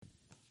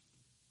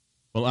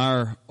Well,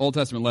 our Old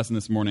Testament lesson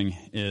this morning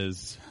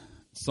is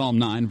Psalm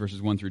 9,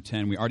 verses 1 through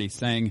 10. We already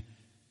sang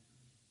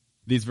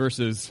these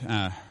verses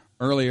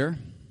earlier,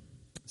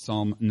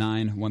 Psalm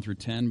 9, 1 through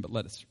 10, but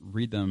let us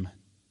read them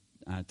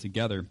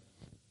together.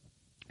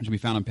 It should be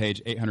found on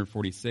page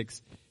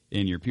 846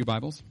 in your pew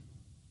Bibles.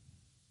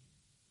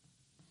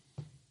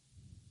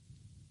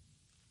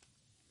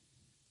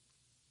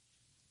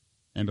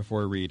 And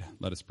before we read,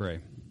 let us pray.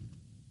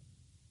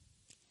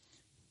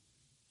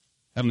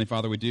 Heavenly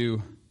Father, we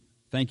do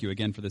thank you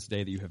again for this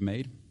day that you have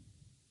made.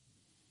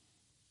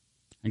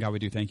 And God, we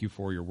do thank you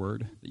for your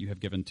word that you have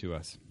given to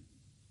us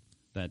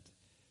that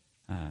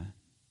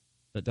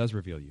does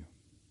reveal you,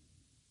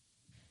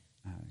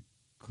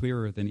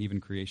 clearer than even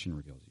creation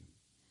reveals you.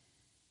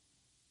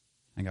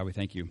 And God, we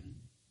thank you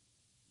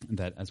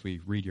that as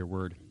we read your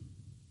word,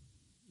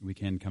 we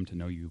can come to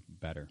know you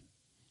better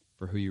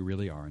for who you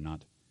really are and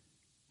not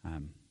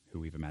who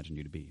we've imagined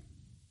you to be.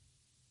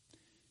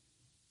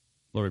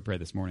 Lord, we pray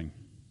this morning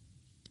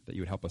that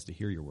you would help us to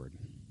hear your word,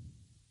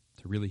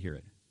 to really hear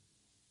it.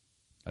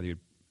 That you would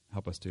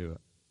help us to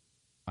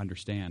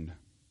understand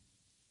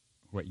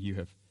what you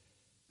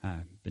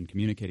have been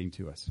communicating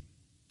to us.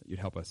 That you'd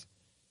help us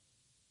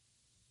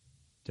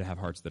to have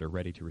hearts that are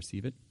ready to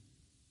receive it,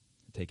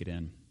 to take it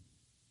in,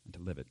 and to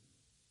live it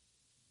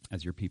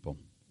as your people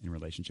in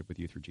relationship with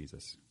you through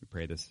Jesus. We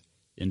pray this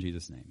in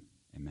Jesus' name.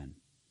 Amen.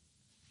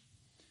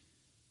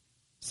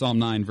 Psalm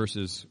 9,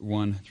 verses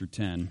 1 through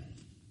 10.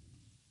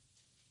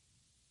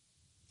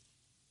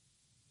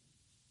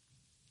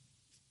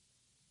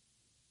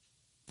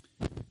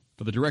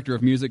 For the director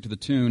of music to the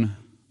tune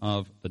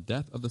of The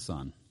Death of the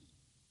Son,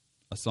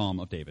 a psalm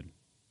of David.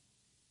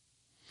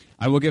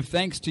 I will give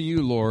thanks to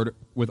you, Lord,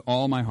 with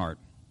all my heart.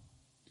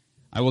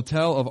 I will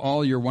tell of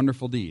all your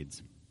wonderful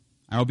deeds.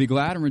 I will be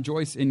glad and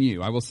rejoice in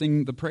you. I will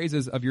sing the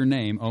praises of your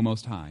name, O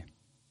Most High.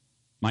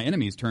 My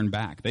enemies turn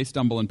back. They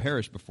stumble and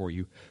perish before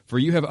you. For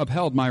you have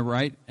upheld my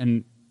right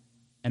and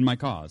my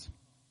cause,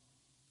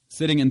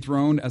 sitting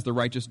enthroned as the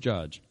righteous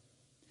judge.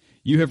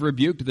 You have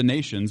rebuked the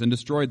nations and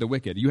destroyed the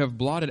wicked. You have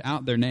blotted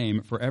out their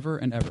name forever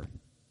and ever.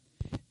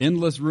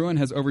 Endless ruin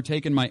has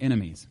overtaken my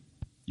enemies.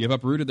 You have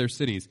uprooted their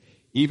cities.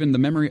 Even the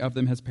memory of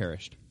them has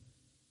perished.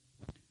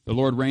 The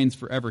Lord reigns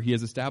forever. He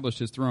has established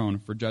his throne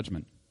for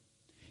judgment.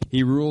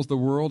 He rules the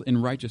world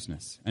in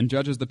righteousness and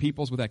judges the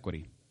peoples with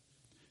equity.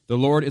 The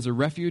Lord is a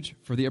refuge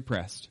for the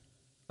oppressed,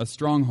 a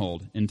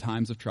stronghold in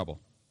times of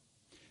trouble.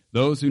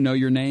 Those who know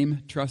your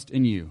name trust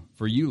in you,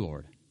 for you,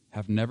 Lord,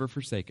 have never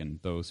forsaken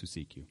those who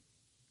seek you.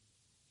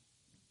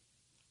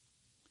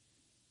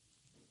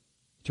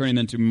 Turning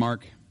then to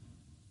Mark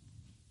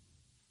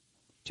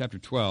chapter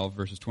 12,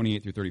 verses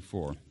 28 through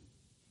 34.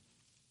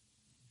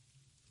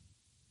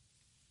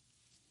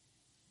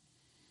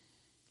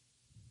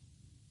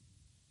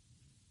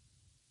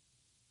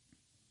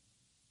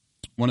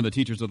 One of the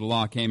teachers of the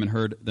law came and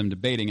heard them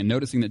debating, and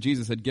noticing that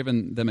Jesus had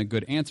given them a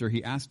good answer,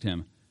 he asked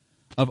him,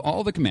 "Of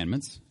all the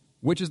commandments,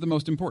 which is the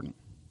most important?"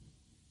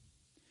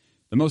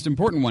 "The most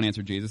important one,"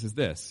 answered Jesus, "is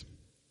this: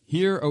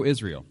 Hear, O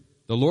Israel,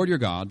 the Lord your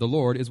God, the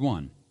Lord is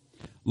one.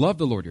 Love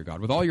the Lord your God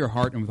with all your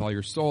heart and with all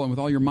your soul and with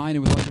all your mind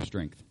and with all your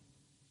strength.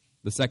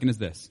 The second is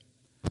this: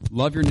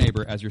 Love your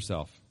neighbor as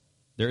yourself.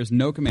 There is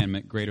no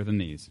commandment greater than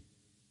these."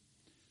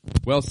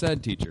 "Well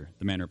said, teacher,"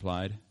 the man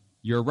replied.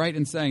 "You are right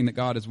in saying that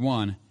God is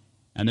one,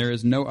 and there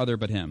is no other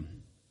but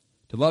him.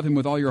 To love him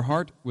with all your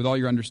heart, with all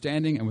your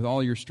understanding, and with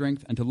all your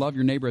strength, and to love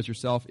your neighbor as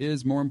yourself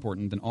is more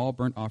important than all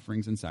burnt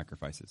offerings and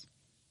sacrifices."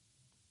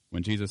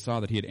 When Jesus saw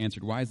that he had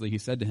answered wisely, he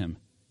said to him,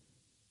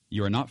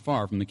 "You are not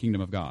far from the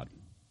kingdom of God."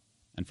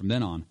 And from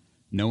then on,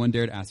 no one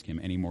dared ask him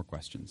any more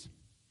questions.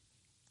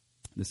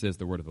 This is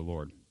the word of the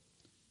Lord.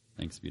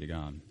 Thanks be to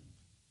God.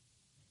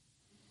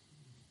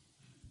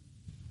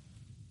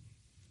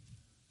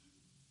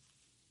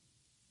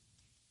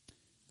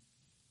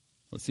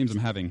 Well, it seems I'm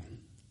having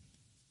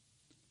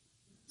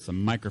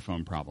some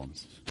microphone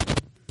problems. Let's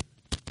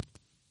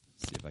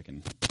see if I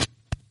can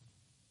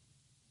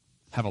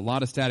have a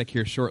lot of static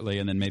here shortly,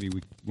 and then maybe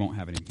we won't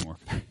have any more.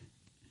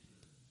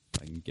 If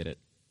I can get it.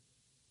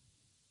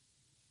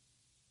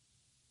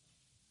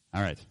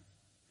 All right.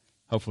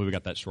 Hopefully we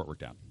got that short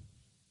worked out.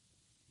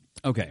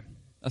 Okay.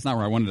 That's not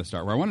where I wanted to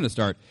start. Where I wanted to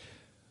start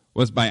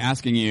was by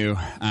asking you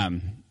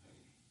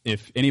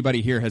if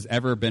anybody here has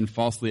ever been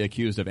falsely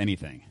accused of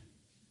anything.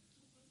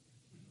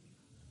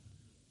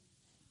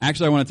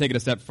 Actually, I want to take it a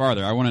step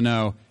farther. I want to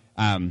know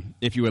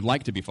if you would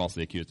like to be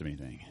falsely accused of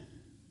anything.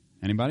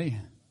 Anybody?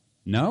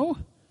 No?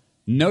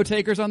 No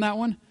takers on that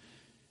one?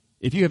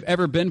 If you have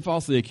ever been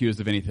falsely accused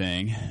of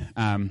anything,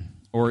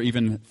 or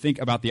even think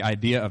about the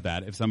idea of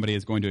that, if somebody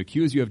is going to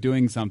accuse you of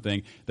doing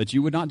something that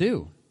you would not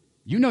do.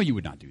 You know you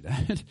would not do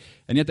that,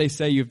 and yet they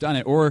say you've done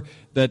it, or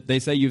that they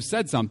say you've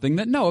said something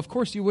that, no, of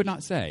course you would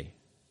not say,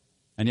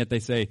 and yet they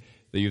say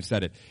that you've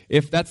said it.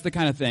 If that's the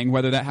kind of thing,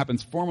 whether that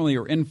happens formally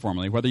or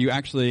informally, whether you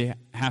actually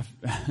have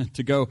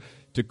to go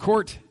to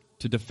court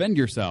to defend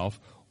yourself,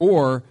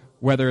 or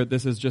whether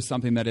this is just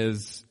something that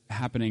is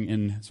happening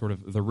in sort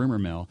of the rumor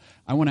mill,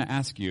 I want to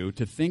ask you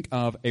to think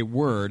of a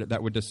word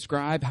that would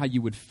describe how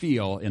you would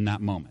feel in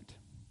that moment.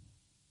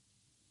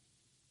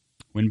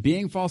 When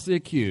being falsely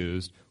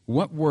accused,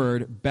 what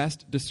word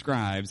best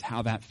describes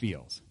how that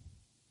feels?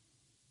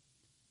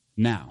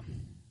 Now,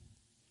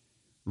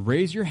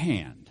 raise your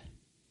hand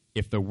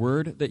if the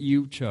word that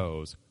you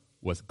chose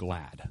was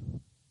glad.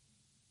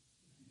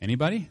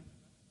 Anybody?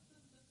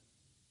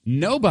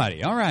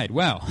 Nobody. All right,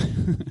 well.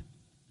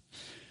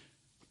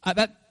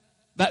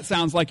 That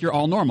sounds like you're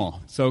all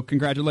normal. So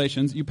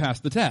congratulations, you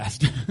passed the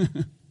test.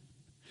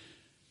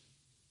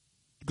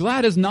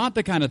 Glad is not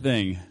the kind of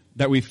thing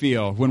that we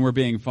feel when we're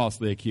being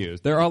falsely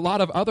accused. There are a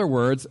lot of other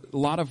words, a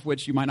lot of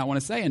which you might not want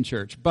to say in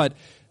church, but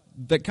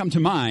that come to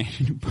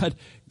mind. But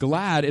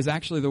glad is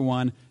actually the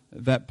one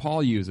that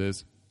Paul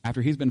uses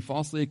after he's been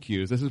falsely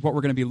accused. This is what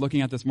we're going to be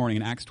looking at this morning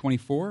in Acts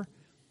 24.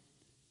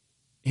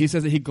 He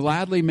says that he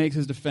gladly makes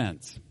his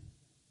defense.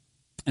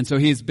 And so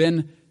he has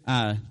been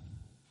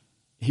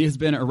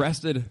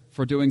arrested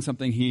for doing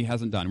something he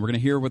hasn't done. We're going to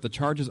hear what the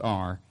charges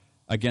are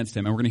against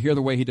him, and we're going to hear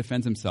the way he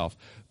defends himself.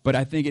 But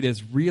I think it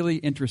is really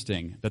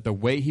interesting that the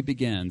way he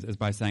begins is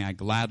by saying, I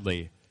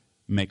gladly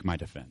make my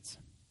defense.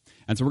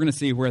 And so we're going to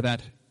see where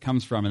that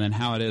comes from and then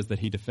how it is that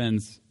he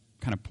defends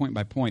kind of point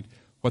by point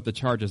what the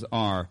charges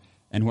are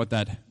and what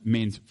that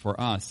means for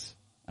us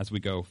as we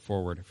go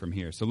forward from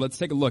here. So let's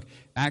take a look.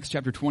 Acts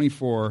chapter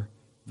 24,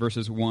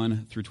 verses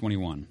 1 through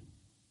 21.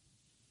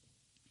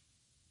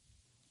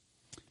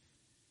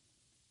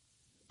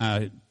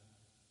 Kind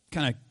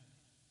of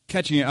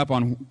catching you up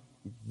on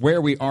where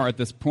we are at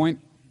this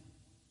point.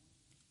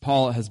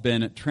 Paul has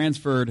been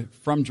transferred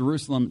from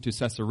Jerusalem to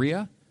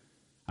Caesarea.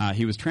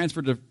 He was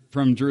transferred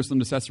from Jerusalem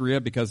to Caesarea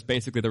because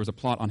basically there was a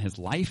plot on his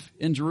life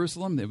in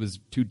Jerusalem. It was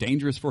too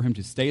dangerous for him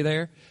to stay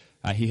there.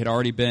 He had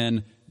already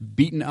been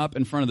beaten up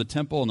in front of the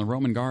temple, and the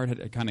Roman guard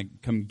had kind of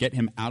come get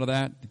him out of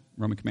that. The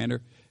Roman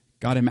commander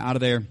got him out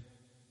of there,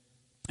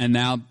 and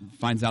now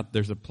finds out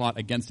there's a plot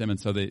against him, and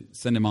so they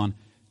send him on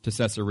to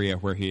Caesarea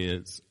where he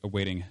is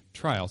awaiting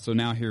trial. So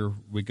now here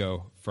we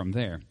go from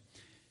there.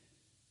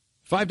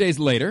 5 days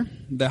later,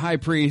 the high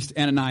priest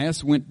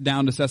Ananias went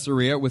down to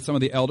Caesarea with some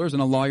of the elders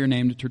and a lawyer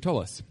named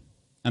Tertullus,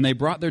 and they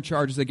brought their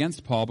charges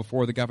against Paul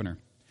before the governor.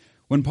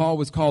 When Paul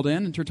was called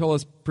in,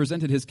 Tertullus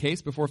presented his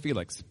case before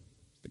Felix,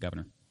 the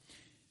governor.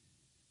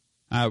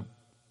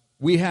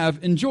 We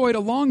have enjoyed a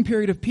long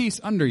period of peace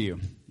under you.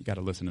 You got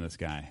to listen to this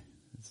guy.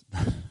 It's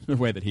the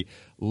way that he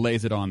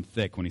lays it on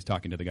thick when he's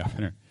talking to the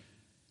governor.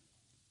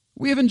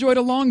 We have enjoyed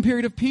a long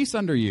period of peace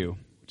under you,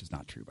 which is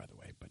not true, by the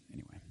way, but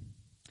anyway.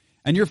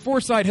 And your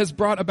foresight has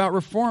brought about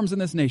reforms in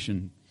this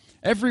nation.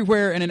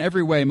 Everywhere and in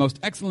every way, most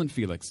excellent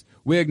Felix,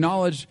 we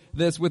acknowledge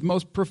this with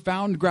most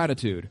profound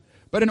gratitude.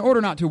 But in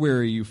order not to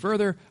weary you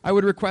further, I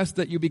would request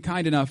that you be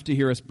kind enough to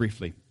hear us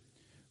briefly.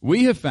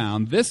 We have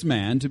found this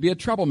man to be a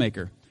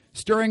troublemaker,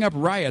 stirring up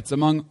riots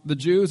among the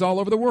Jews all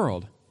over the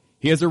world.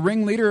 He is a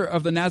ringleader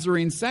of the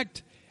Nazarene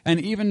sect and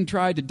even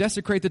tried to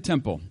desecrate the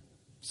temple.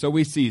 So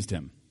we seized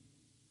him.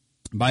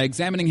 By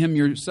examining him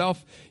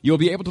yourself, you'll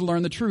be able to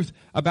learn the truth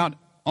about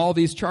all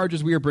these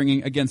charges we are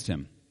bringing against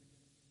him.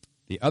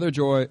 The other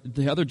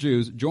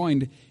Jews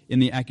joined in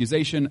the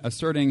accusation,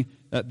 asserting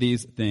that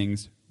these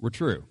things were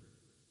true.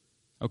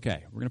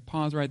 Okay, we're going to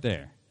pause right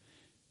there.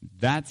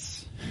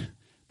 That's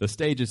the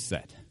stage is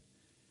set.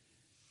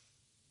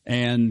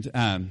 And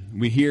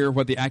we hear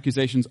what the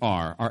accusations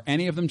are. Are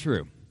any of them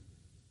true?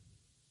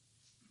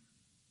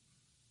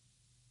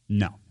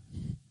 No.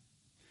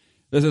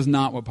 This is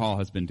not what Paul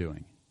has been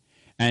doing.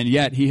 And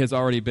yet he has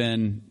already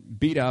been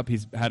beat up.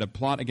 He's had a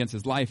plot against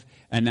his life,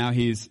 and now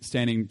he's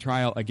standing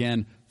trial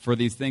again for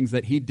these things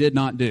that he did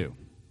not do.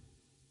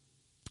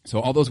 So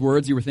all those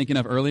words you were thinking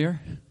of earlier,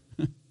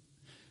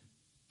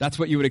 that's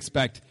what you would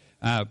expect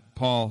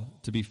Paul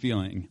to be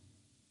feeling.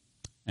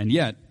 And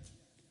yet,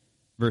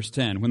 verse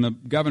 10, when the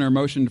governor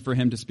motioned for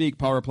him to speak,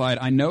 Paul replied,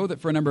 I know that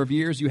for a number of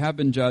years you have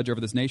been judge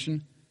over this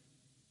nation,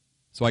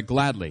 so I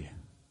gladly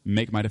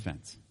make my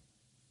defense.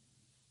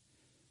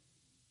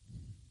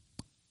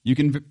 You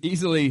can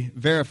easily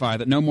verify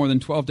that no more than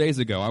 12 days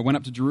ago I went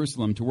up to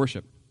Jerusalem to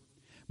worship.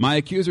 My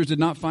accusers did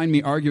not find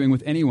me arguing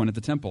with anyone at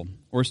the temple,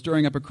 or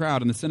stirring up a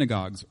crowd in the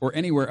synagogues, or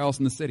anywhere else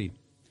in the city.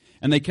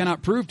 And they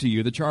cannot prove to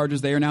you the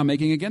charges they are now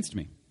making against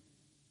me.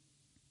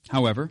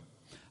 However,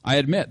 I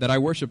admit that I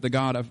worship the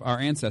God of our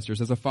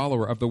ancestors as a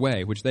follower of the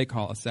way, which they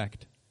call a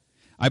sect.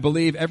 I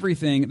believe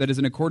everything that is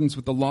in accordance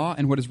with the law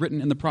and what is written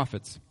in the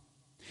prophets.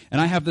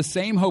 And I have the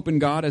same hope in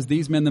God as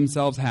these men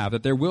themselves have,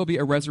 that there will be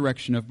a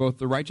resurrection of both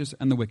the righteous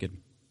and the wicked.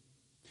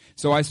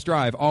 So I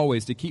strive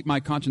always to keep my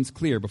conscience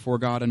clear before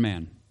God and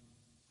man.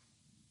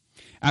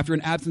 After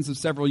an absence of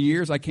several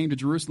years, I came to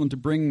Jerusalem to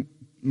bring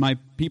my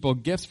people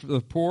gifts for the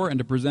poor and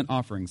to present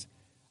offerings.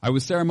 I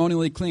was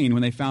ceremonially clean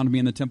when they found me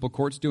in the temple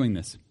courts doing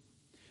this.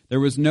 There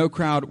was no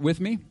crowd with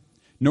me,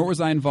 nor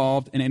was I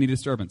involved in any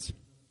disturbance.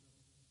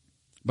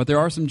 But there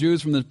are some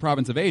Jews from the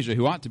province of Asia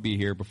who ought to be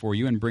here before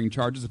you and bring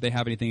charges if they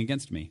have anything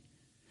against me.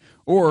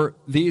 Or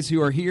these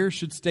who are here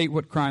should state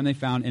what crime they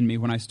found in me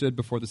when I stood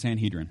before the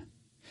Sanhedrin.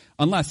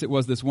 unless it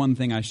was this one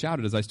thing I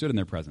shouted as I stood in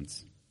their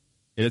presence.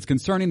 It is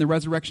concerning the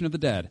resurrection of the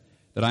dead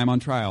that I am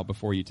on trial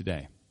before you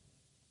today.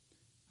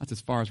 That's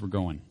as far as we're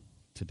going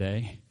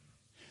today.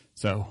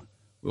 So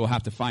we'll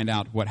have to find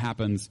out what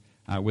happens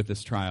with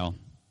this trial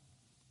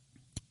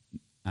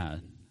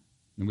in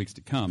the weeks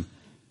to come.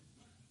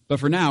 But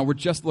for now, we're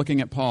just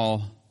looking at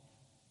Paul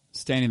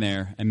standing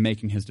there and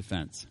making his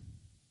defense,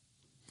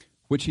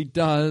 which he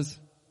does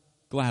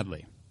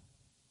gladly.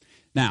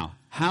 Now,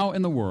 how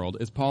in the world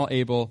is Paul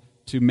able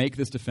to make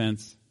this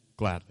defense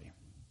gladly?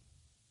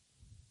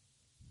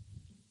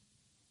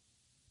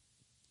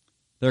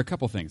 There are a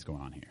couple things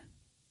going on here.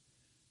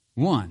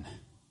 One,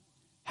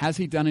 has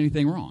he done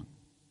anything wrong?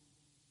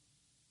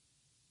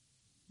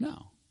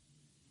 No,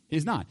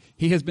 he's not.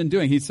 He has been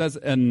doing, he says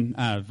in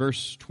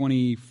verse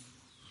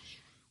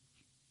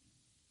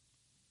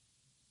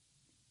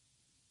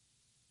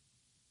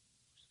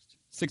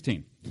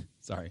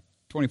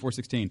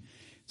 24:16.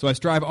 So I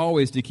strive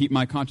always to keep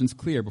my conscience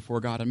clear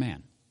before God and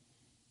man.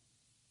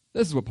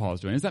 This is what Paul is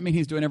doing. Does that mean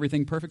he's doing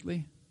everything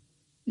perfectly?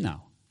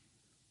 No.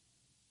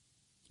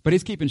 But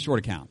he's keeping short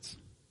accounts.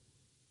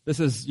 This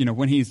is,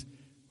 when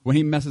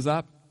he messes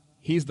up,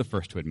 he's the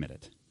first to admit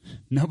it.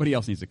 Nobody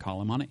else needs to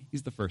call him on it.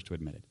 He's the first to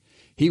admit it.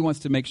 He wants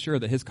to make sure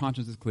that his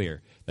conscience is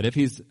clear, that if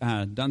he's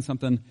done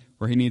something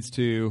where he needs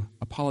to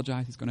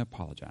apologize, he's going to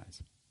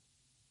apologize.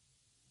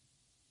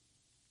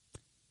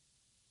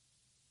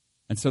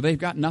 And so they've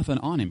got nothing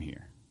on him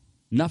here.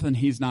 Nothing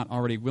he's not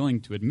already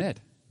willing to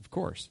admit, of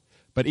course.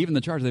 But even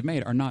the charges they've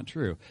made are not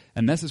true.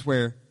 And this is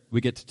where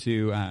we get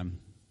to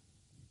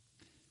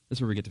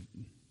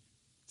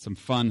some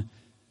fun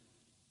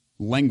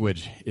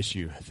language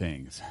issue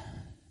things.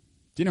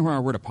 Do you know where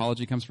our word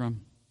apology comes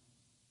from?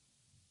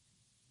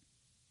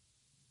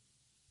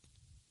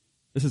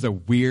 This is a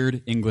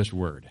weird English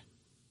word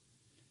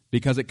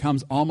because it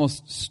comes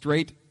almost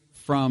straight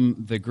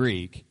from the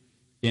Greek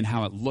in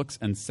how it looks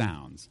and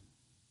sounds.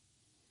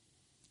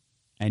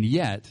 And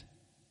yet,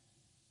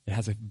 it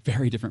has a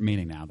very different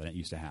meaning now than it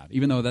used to have,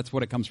 even though that's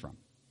what it comes from.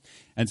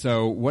 And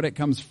so what it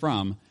comes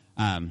from,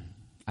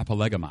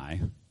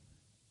 apolegomai,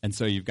 and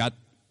so you've got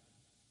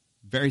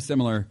very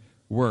similar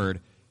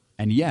word,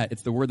 and yet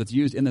it's the word that's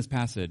used in this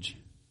passage,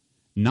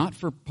 not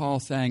for Paul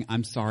saying,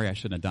 I'm sorry, I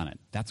shouldn't have done it.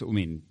 That's what we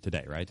mean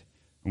today, right?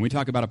 When we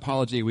talk about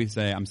apology, we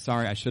say, I'm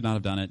sorry, I should not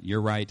have done it.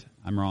 You're right,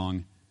 I'm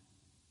wrong.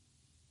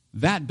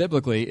 That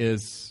biblically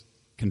is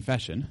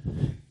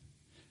confession,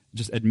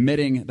 just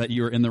admitting that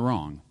you are in the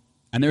wrong.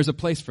 And there's a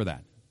place for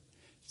that.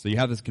 So you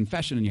have this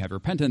confession and you have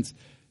repentance,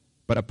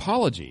 but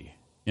apology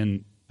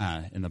in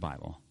the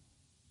Bible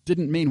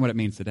didn't mean what it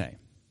means today.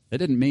 It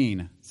didn't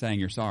mean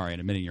saying you're sorry and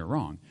admitting you're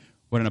wrong.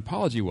 What an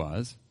apology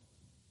was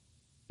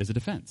is a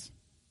defense.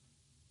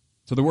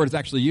 So the word is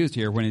actually used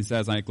here when he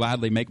says, I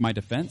gladly make my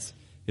defense.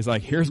 He's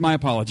like, here's my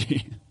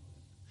apology.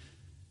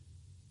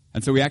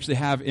 And so we actually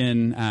have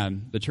in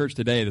the church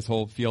today this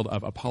whole field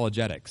of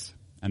apologetics.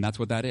 And that's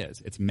what that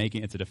is. It's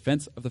a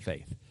defense of the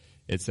faith.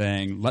 It's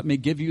saying, let me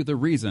give you the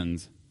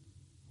reasons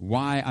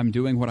why I'm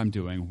doing what I'm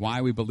doing,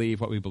 why we believe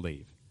what we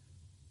believe.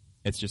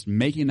 It's just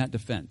making that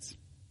defense.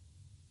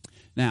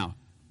 Now,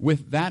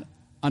 with that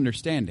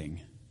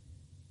understanding,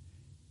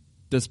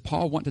 does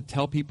Paul want to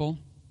tell people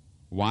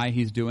why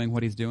he's doing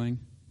what he's doing?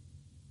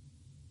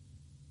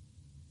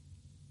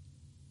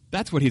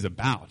 That's what he's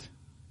about.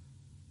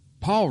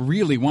 Paul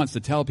really wants to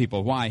tell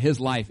people why his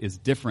life is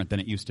different than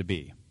it used to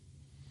be.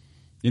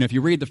 If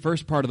you read the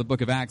first part of the book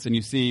of Acts and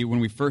you see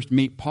when we first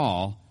meet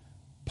Paul,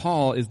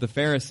 Paul is the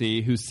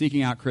Pharisee who's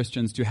seeking out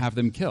Christians to have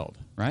them killed,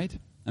 right?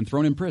 And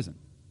thrown in prison.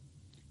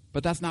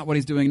 But that's not what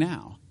he's doing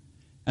now.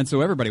 And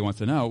so everybody wants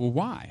to know, well,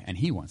 why? And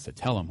he wants to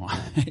tell them why.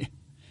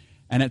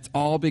 And it's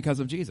all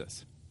because of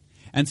Jesus.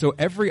 And so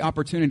every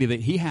opportunity that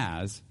he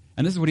has,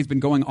 and this is what he's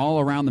been going all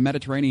around the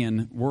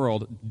Mediterranean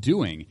world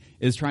doing,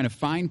 is trying to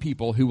find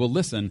people who will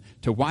listen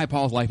to why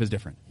Paul's life is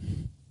different.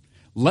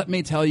 Let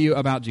me tell you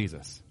about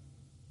Jesus.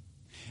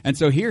 And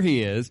so here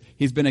he is.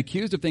 He's been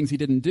accused of things he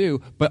didn't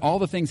do, but all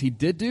the things he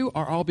did do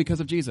are all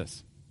because of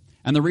Jesus.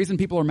 And the reason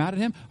people are mad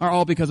at him are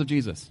all because of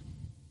Jesus.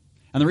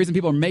 And the reason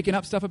people are making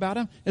up stuff about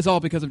him is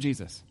all because of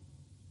Jesus.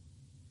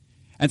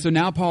 And so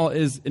now Paul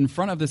is in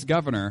front of this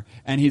governor,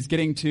 and he's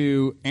getting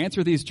to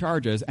answer these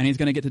charges, and he's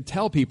going to get to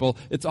tell people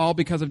it's all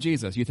because of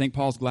Jesus. You think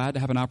Paul's glad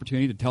to have an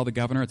opportunity to tell the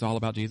governor it's all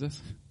about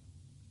Jesus?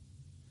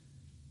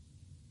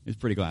 He's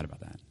pretty glad about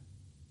that.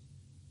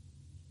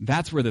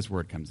 That's where this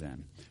word comes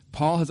in.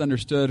 Paul has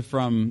understood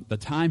from the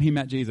time he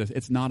met Jesus,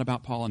 it's not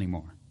about Paul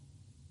anymore.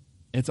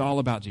 It's all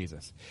about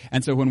Jesus.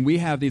 And so when we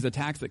have these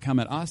attacks that come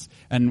at us,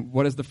 and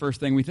what is the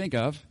first thing we think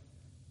of?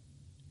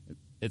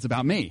 It's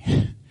about me.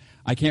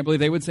 I can't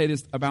believe they would say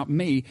this about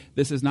me.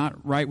 This is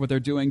not right what they're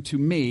doing to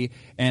me,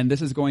 and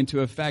this is going to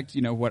affect,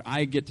 what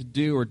I get to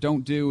do or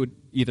don't do,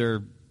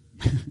 either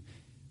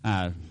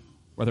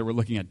whether we're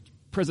looking at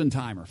prison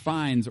time or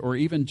fines or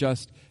even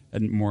just,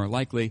 and more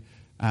likely,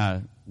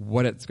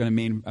 what it's going to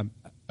mean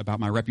about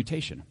my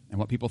reputation and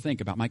what people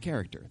think about my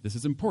character. This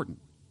is important.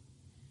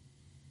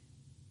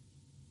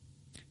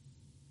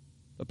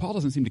 But Paul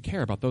doesn't seem to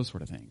care about those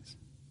sort of things.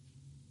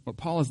 What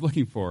Paul is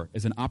looking for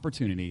is an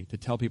opportunity to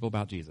tell people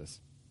about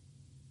Jesus.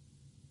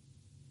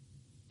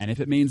 And if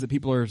it means that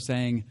people are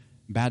saying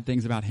bad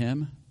things about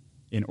him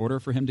in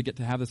order for him to get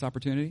to have this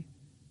opportunity,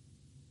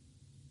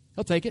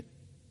 he'll take it.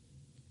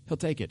 He'll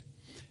take it.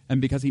 And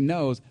because he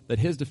knows that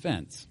his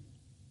defense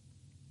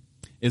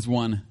is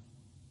one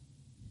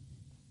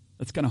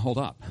that's going to hold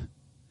up.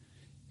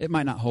 It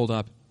might not hold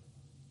up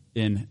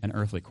in an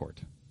earthly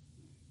court,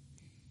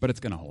 but it's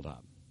going to hold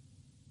up.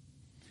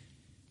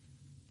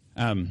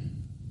 I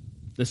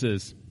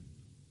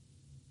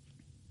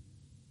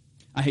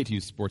hate to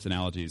use sports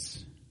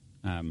analogies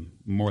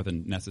more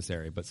than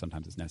necessary, but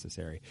sometimes it's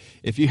necessary.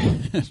 If you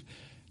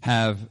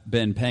have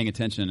been paying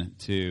attention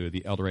to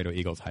the El Dorado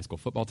Eagles high school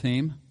football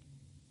team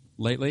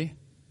lately,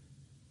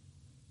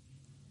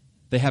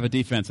 they have a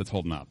defense that's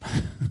holding up.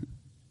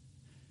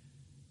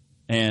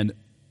 And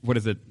what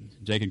is it?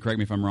 Jake can correct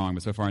me if I'm wrong,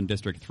 but so far in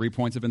district, 3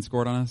 points have been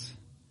scored on us.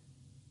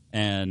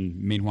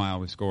 And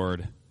meanwhile, we've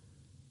scored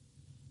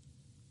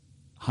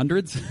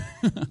hundreds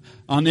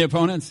on the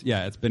opponents.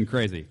 Yeah, it's been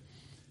crazy.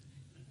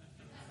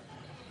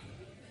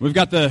 We've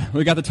got the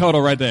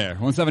total right there,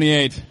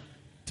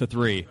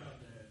 178-3.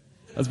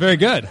 That's very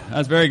good.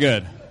 That's very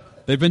good.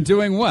 They've been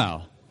doing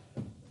well.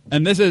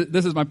 And this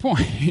is my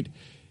point,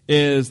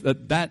 is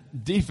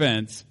that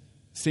defense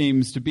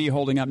seems to be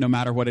holding up no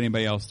matter what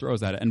anybody else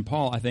throws at it. And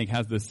Paul, I think,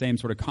 has the same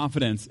sort of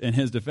confidence in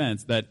his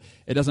defense that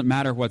it doesn't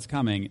matter what's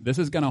coming. This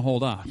is going to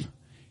hold up.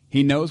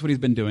 He knows what he's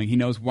been doing. He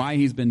knows why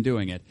he's been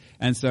doing it.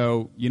 And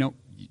so, you've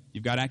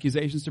got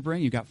accusations to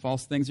bring. You've got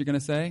false things you're going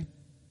to say.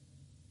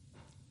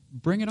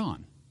 Bring it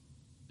on.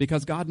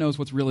 Because God knows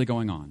what's really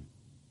going on.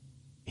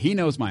 He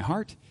knows my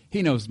heart.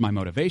 He knows my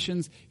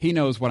motivations. He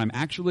knows what I'm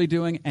actually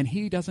doing. And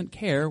he doesn't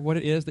care what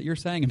it is that you're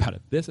saying about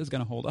it. This is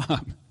going to hold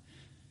up.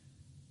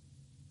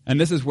 And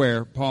this is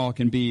where Paul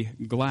can be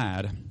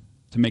glad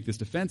to make this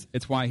defense.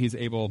 It's why he's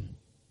able,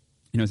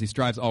 as he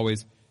strives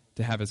always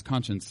to have his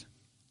conscience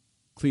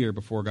clear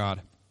before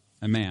God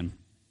and man.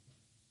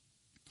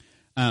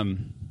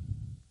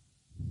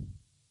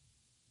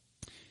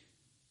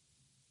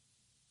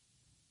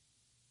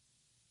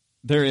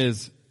 There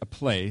is a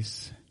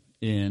place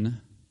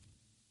in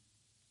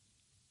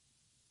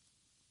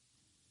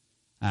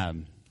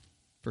 1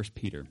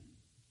 Peter.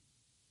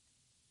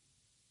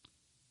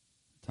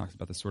 Talks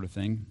about this sort of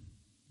thing.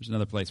 There's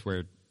another place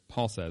where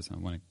Paul says, I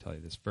want to tell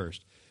you this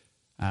first.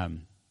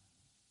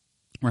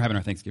 We're having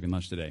our Thanksgiving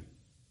lunch today.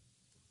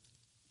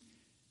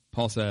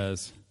 Paul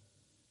says,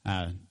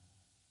 to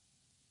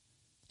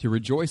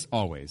rejoice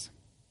always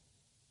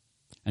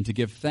and to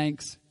give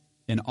thanks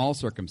in all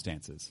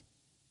circumstances,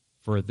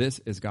 for this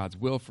is God's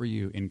will for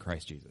you in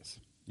Christ Jesus.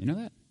 You know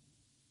that?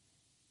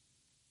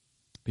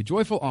 Be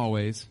joyful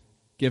always,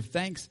 give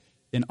thanks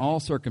in all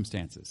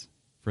circumstances,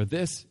 for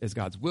this is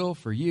God's will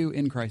for you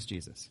in Christ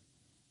Jesus.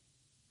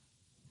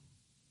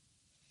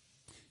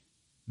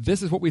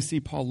 This is what we see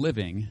Paul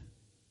living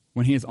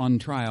when he is on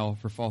trial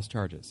for false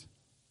charges.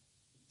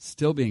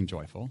 Still being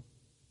joyful,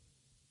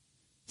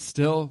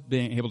 still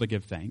being able to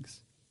give thanks.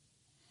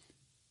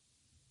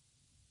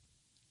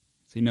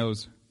 So he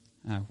knows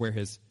where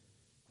his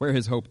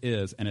hope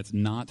is, and it's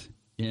not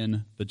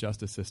in the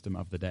justice system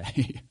of the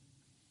day.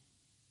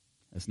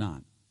 It's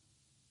not.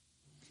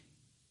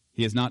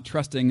 He is not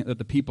trusting that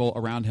the people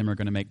around him are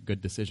going to make good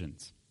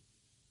decisions.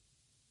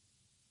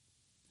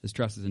 His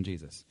trust is in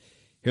Jesus.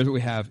 Here's what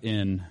we have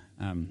in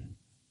 1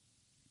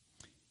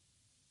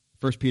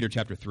 Peter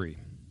chapter 3.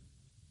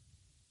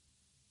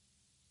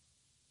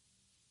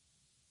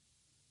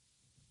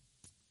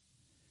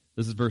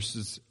 This is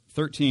verses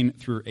 13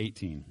 through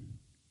 18.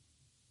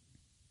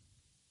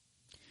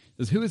 It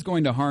says, who is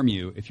going to harm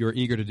you if you are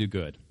eager to do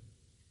good?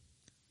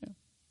 Yeah.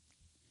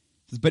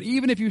 It says, but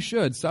even if you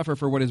should suffer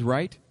for what is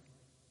right,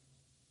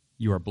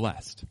 you are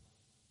blessed.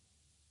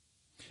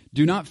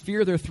 Do not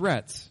fear their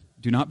threats.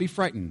 Do not be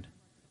frightened.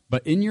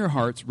 But in your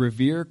hearts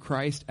revere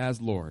Christ as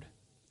Lord.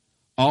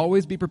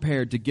 Always be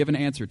prepared to give an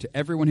answer to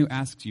everyone who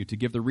asks you to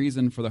give the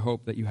reason for the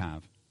hope that you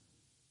have.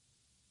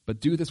 But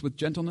do this with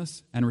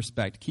gentleness and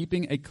respect,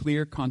 keeping a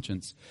clear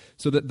conscience,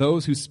 so that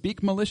those who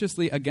speak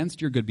maliciously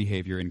against your good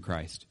behavior in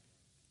Christ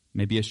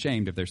may be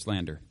ashamed of their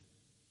slander.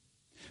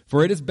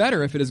 For it is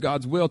better, if it is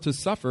God's will, to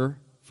suffer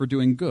for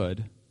doing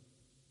good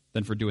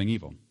than for doing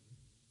evil.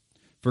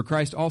 For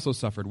Christ also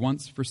suffered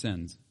once for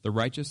sins, the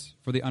righteous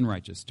for the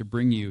unrighteous, to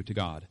bring you to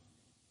God.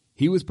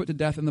 He was put to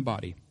death in the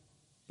body,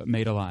 but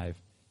made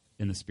alive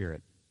in the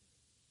spirit.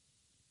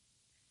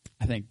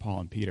 I think Paul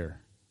and Peter are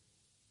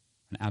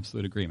in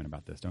absolute agreement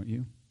about this, don't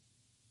you?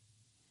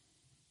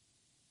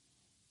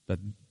 That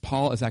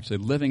Paul is actually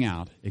living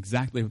out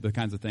exactly the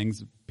kinds of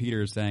things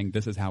Peter is saying,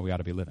 this is how we ought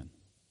to be living.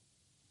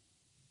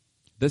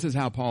 This is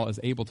how Paul is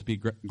able to be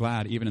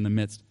glad even in the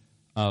midst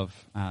of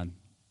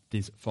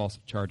these false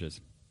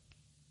charges.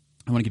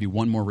 I want to give you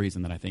one more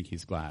reason that I think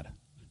he's glad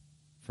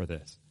for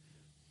this.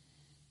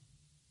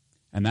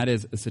 And that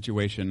is a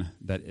situation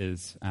that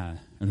is, and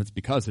it's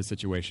because his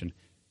situation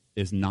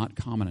is not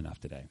common enough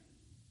today.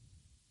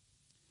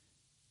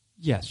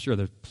 Yes, sure,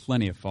 there's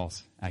plenty of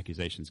false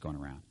accusations going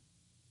around.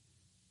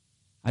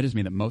 I just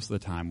mean that most of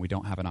the time we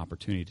don't have an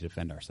opportunity to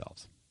defend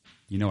ourselves.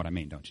 You know what I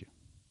mean, don't you?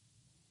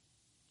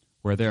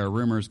 Where there are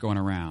rumors going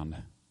around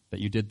that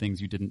you did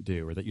things you didn't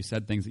do, or that you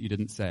said things that you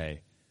didn't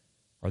say,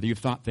 or that you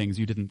thought things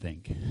you didn't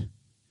think.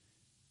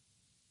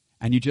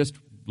 And you just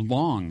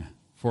long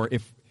for,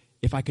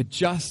 if I could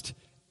just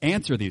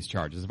answer these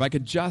charges, if I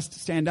could just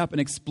stand up and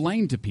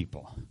explain to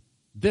people,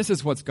 this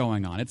is what's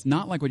going on. It's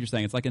not like what you're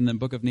saying. It's like in the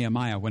book of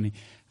Nehemiah when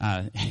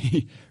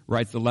he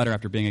writes the letter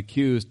after being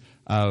accused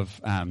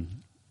of,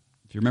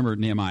 if you remember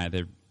Nehemiah,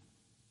 they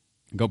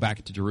go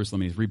back to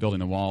Jerusalem, he's rebuilding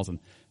the walls, and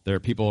there are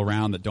people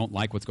around that don't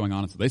like what's going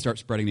on, and so they start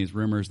spreading these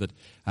rumors that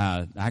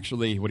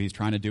actually what he's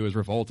trying to do is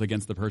revolt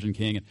against the Persian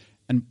king.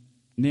 And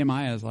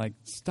Nehemiah is like,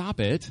 stop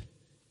it.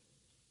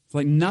 It's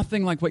like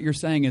nothing like what you're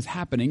saying is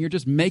happening. You're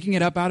just making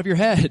it up out of your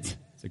head.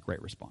 It's a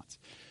great response.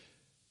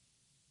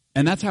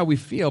 And that's how we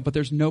feel, but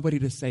there's nobody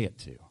to say it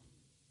to.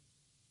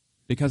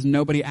 Because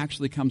nobody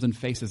actually comes and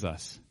faces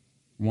us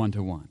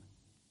one-to-one.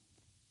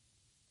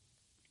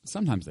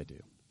 Sometimes they do.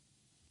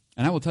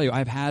 And I will tell you,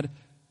 I've had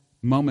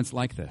moments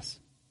like this,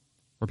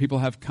 where people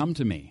have come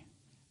to me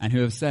and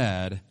who have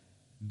said,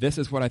 this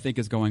is what I think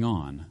is going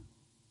on.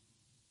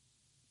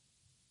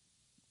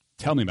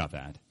 Tell me about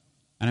that.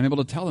 And I'm able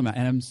to tell them that.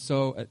 And I'm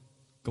so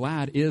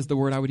glad is the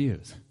word I would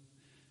use.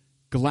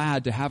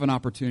 Glad to have an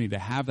opportunity to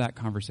have that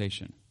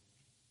conversation.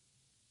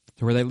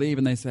 To where they leave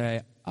and they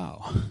say,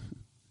 oh,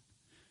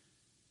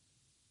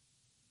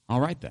 all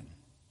right then.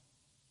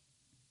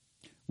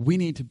 We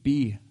need to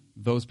be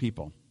those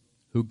people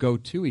who go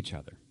to each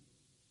other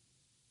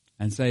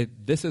and say,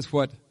 this is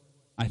what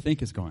I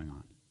think is going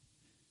on.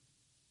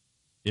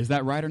 Is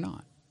that right or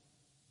not?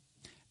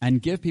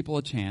 And give people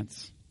a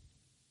chance.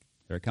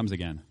 There it comes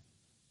again.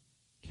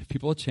 Give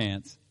people a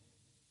chance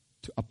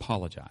to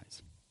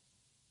apologize.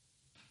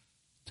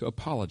 To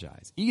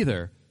apologize.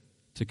 Either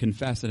to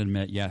confess and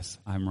admit, yes,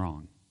 I'm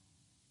wrong,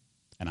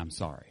 and I'm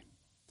sorry.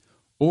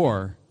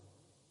 Or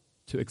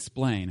to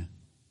explain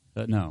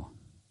that, no,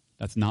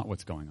 that's not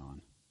what's going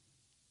on.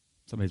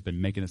 Somebody's been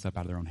making this up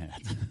out of their own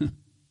heads.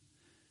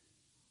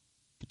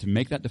 But to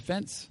make that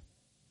defense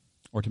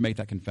or to make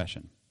that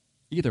confession.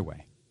 Either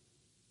way,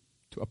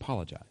 to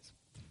apologize.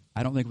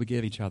 I don't think we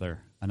give each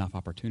other enough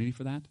opportunity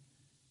for that.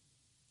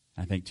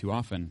 I think too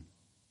often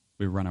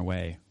we run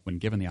away when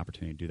given the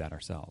opportunity to do that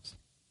ourselves.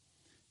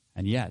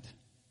 And yet,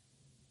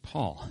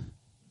 Paul,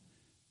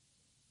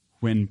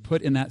 when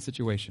put in that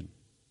situation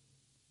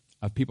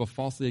of people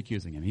falsely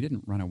accusing him, he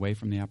didn't run away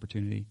from the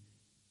opportunity.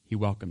 He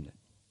welcomed it.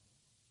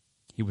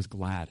 He was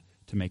glad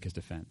to make his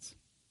defense,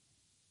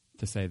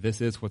 to say,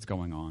 this is what's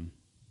going on.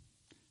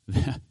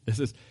 This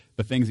is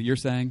the things that you're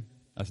saying.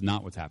 That's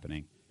not what's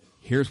happening.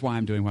 Here's why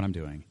I'm doing what I'm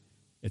doing.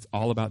 It's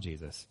all about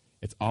Jesus.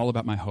 It's all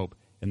about my hope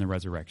in the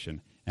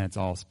resurrection. And it's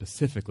all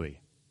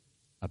specifically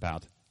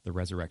about the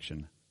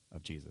resurrection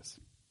of Jesus.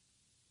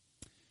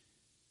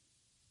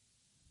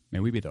 May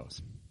we be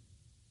those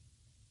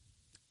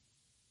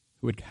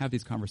who would have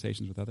these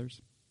conversations with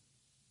others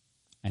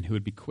and who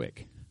would be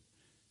quick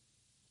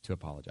to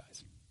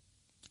apologize.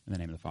 In the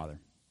name of the Father,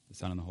 the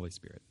Son, and the Holy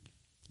Spirit.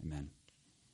 Amen.